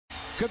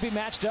could be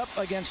matched up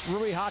against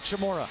Rui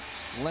Hachimura.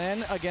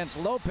 Len against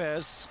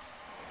Lopez.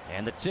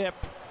 And the tip.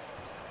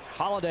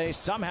 Holiday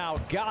somehow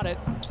got it.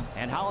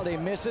 And Holiday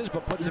misses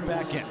but puts it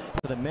back in.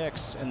 The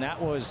mix, and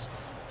that was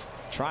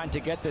trying to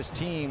get this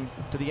team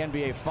to the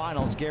NBA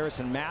Finals.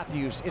 Garrison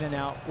Matthews in and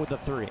out with the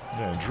three.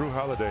 Yeah, and Drew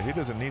Holiday, he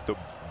doesn't need the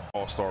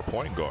all-star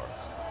point guard.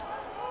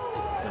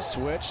 The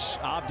switch.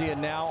 Avdia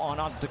now on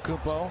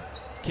Antetokounmpo.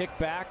 Kick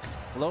back.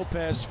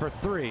 Lopez for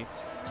three.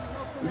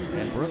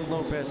 And Brook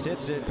Lopez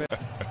hits it.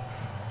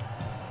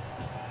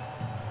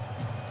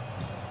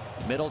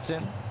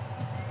 Middleton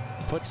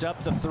puts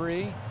up the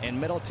three, and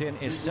Middleton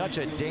is such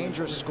a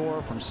dangerous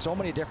scorer from so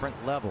many different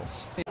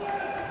levels.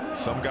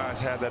 Some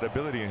guys have that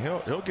ability, and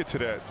he'll get to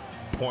that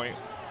point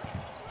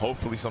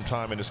hopefully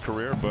sometime in his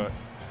career, but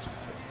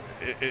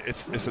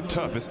it's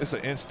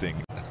an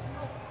instinct.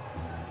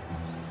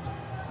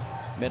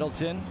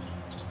 Middleton,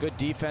 good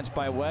defense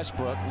by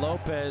Westbrook.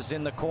 Lopez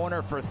in the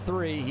corner for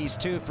three. He's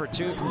 2 for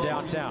 2 from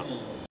downtown.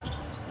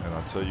 And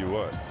I'll tell you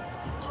what,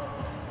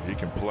 he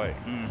can play.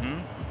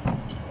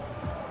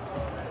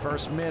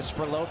 First miss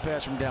for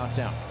Lopez from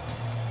downtown.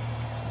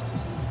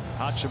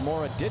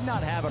 Hachimura did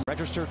not have a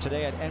register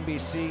today at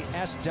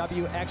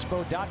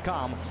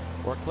NBCSWExpo.com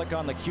or click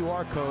on the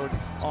QR code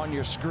on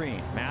your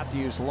screen.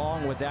 Matthews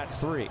long with that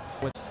three.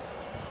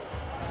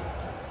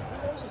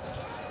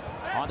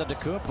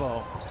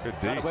 Antetokounmpo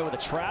got away with a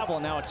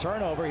travel. Now a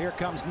turnover. Here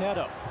comes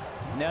Neto.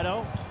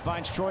 Neto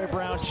finds Troy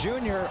Brown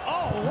Jr.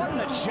 Oh, what an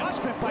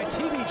adjustment by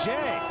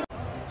TBJ.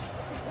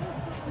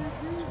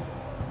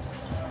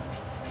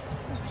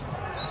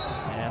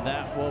 And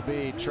that will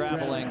be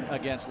traveling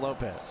against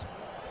Lopez.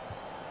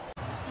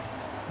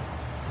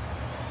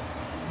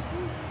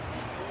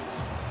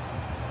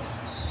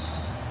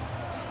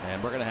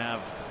 And we're going to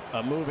have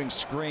a moving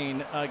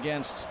screen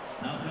against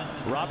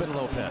Robin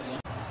Lopez.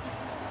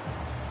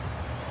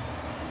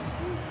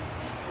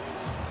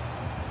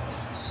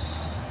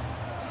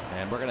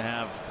 And we're going to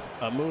have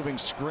a moving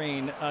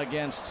screen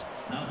against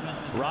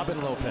Robin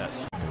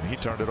Lopez. And he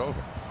turned it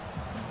over.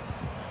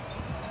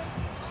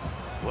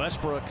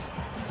 Westbrook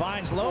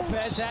finds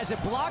Lopez, has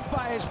it blocked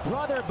by his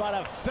brother, but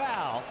a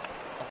foul.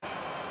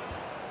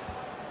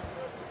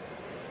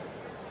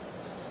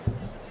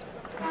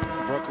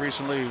 Brook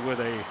recently with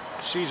a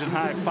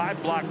season-high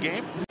 5-block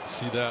game.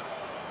 See that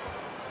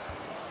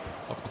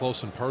up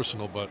close and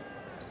personal, but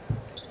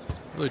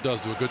really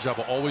does do a good job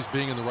of always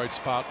being in the right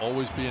spot,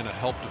 always being a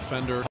help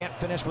defender. Can't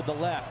finish with the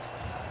left.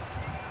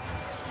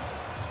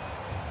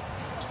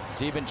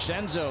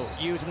 DiVincenzo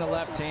using the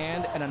left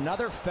hand, and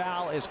another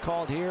foul is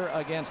called here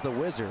against the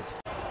Wizards.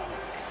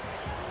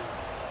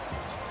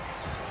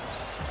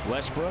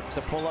 Westbrook,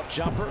 the pull-up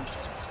jumper.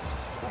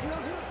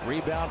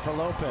 Rebound for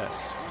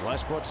Lopez.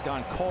 Westbrook's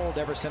gone cold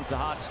ever since the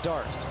hot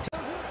start.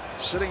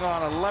 Sitting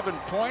on 11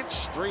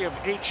 points, 3 of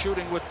 8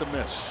 shooting with the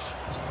miss.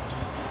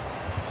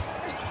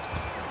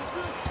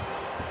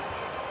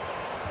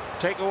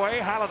 Takeaway,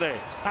 Holiday.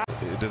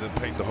 It doesn't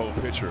paint the whole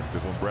picture,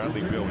 because when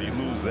Bradley Beal, when you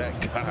lose that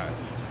guy,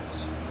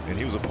 and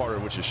he was a part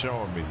of what you're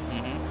showing me,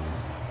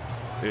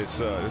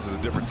 this is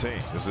a different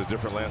team. This is a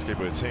different landscape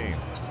of a team.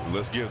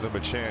 Let's give them a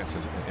chance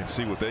and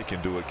see what they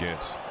can do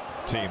against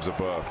teams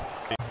above.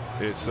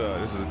 This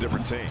is a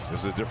different team.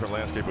 This is a different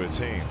landscape of a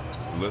team.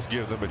 Let's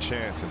give them a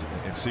chance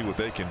and see what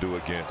they can do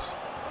against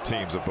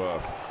teams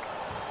above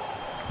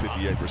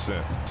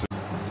 58%.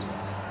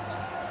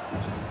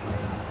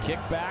 Kick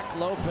back.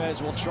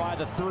 Lopez will try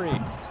the three.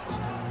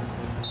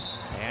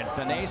 And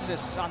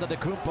Thanasis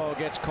Antetokounmpo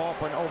gets called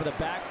for an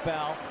over-the-back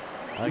foul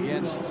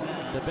against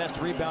the best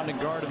rebounding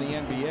guard in the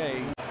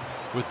NBA.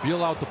 With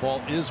Beal out, the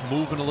ball is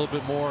moving a little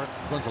bit more.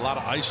 Runs a lot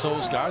of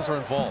ISOs. Guys are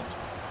involved.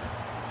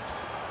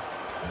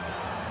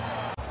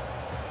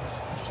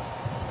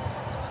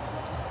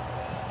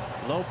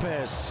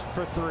 Lopez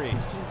for three.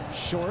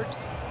 Short.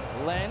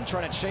 Len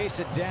trying to chase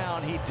it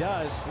down. He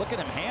does. Look at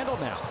him handle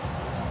now.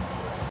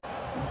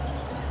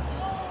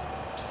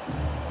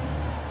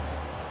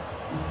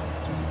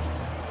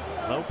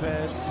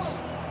 Lopez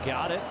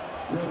got it.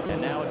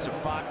 And now it's a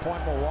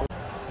 5-point Milwaukee.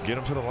 Get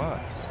him to the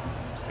line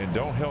and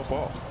don't help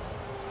off.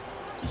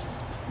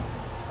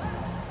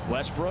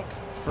 Westbrook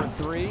for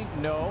three.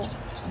 No.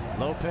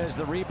 Lopez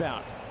the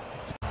rebound.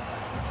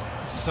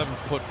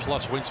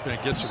 7-foot-plus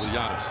wingspan gets you with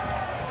Giannis.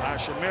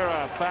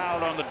 Hachimura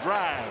fouled on the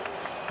drive.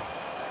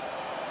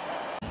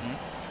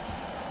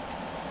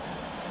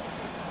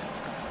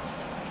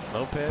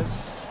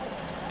 Lopez,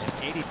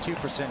 an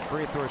 82%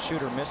 free throw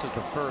shooter, misses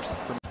the first.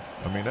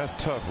 I mean, that's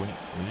tough when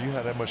you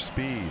have that much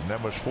speed and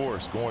that much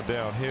force going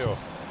downhill.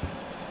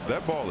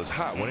 That ball is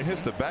hot. When it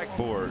hits the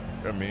backboard,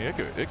 I mean, it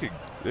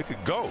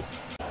could go.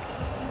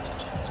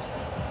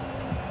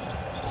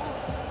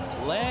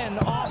 Len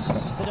off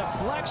the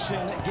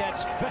deflection,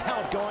 gets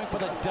fouled, going for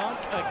the dunk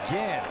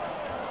again.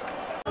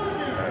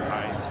 At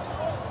height,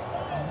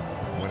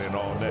 went in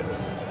all net.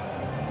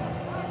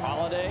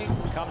 Holiday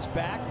comes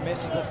back,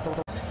 misses the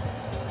throw.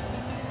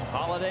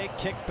 Holiday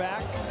kick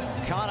back.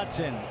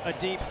 Connaughton, a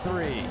deep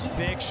three.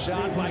 Big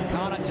shot by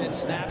Connaughton,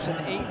 snaps an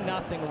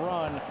 8-0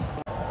 run.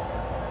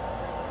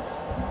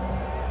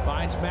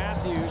 Finds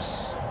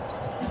Matthews.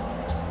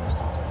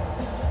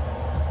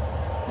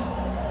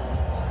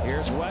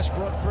 Here's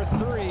Westbrook for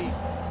three.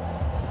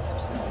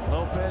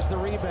 Lopez the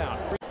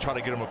rebound. Try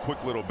to get him a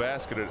quick little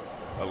basket,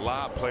 a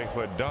lob play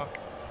for a dunk.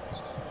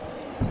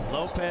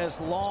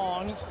 Lopez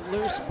long,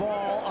 loose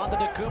ball on the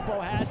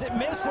Antetokounmpo, has it,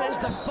 misses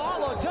the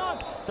follow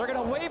dunk. They're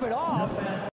going to wave it off.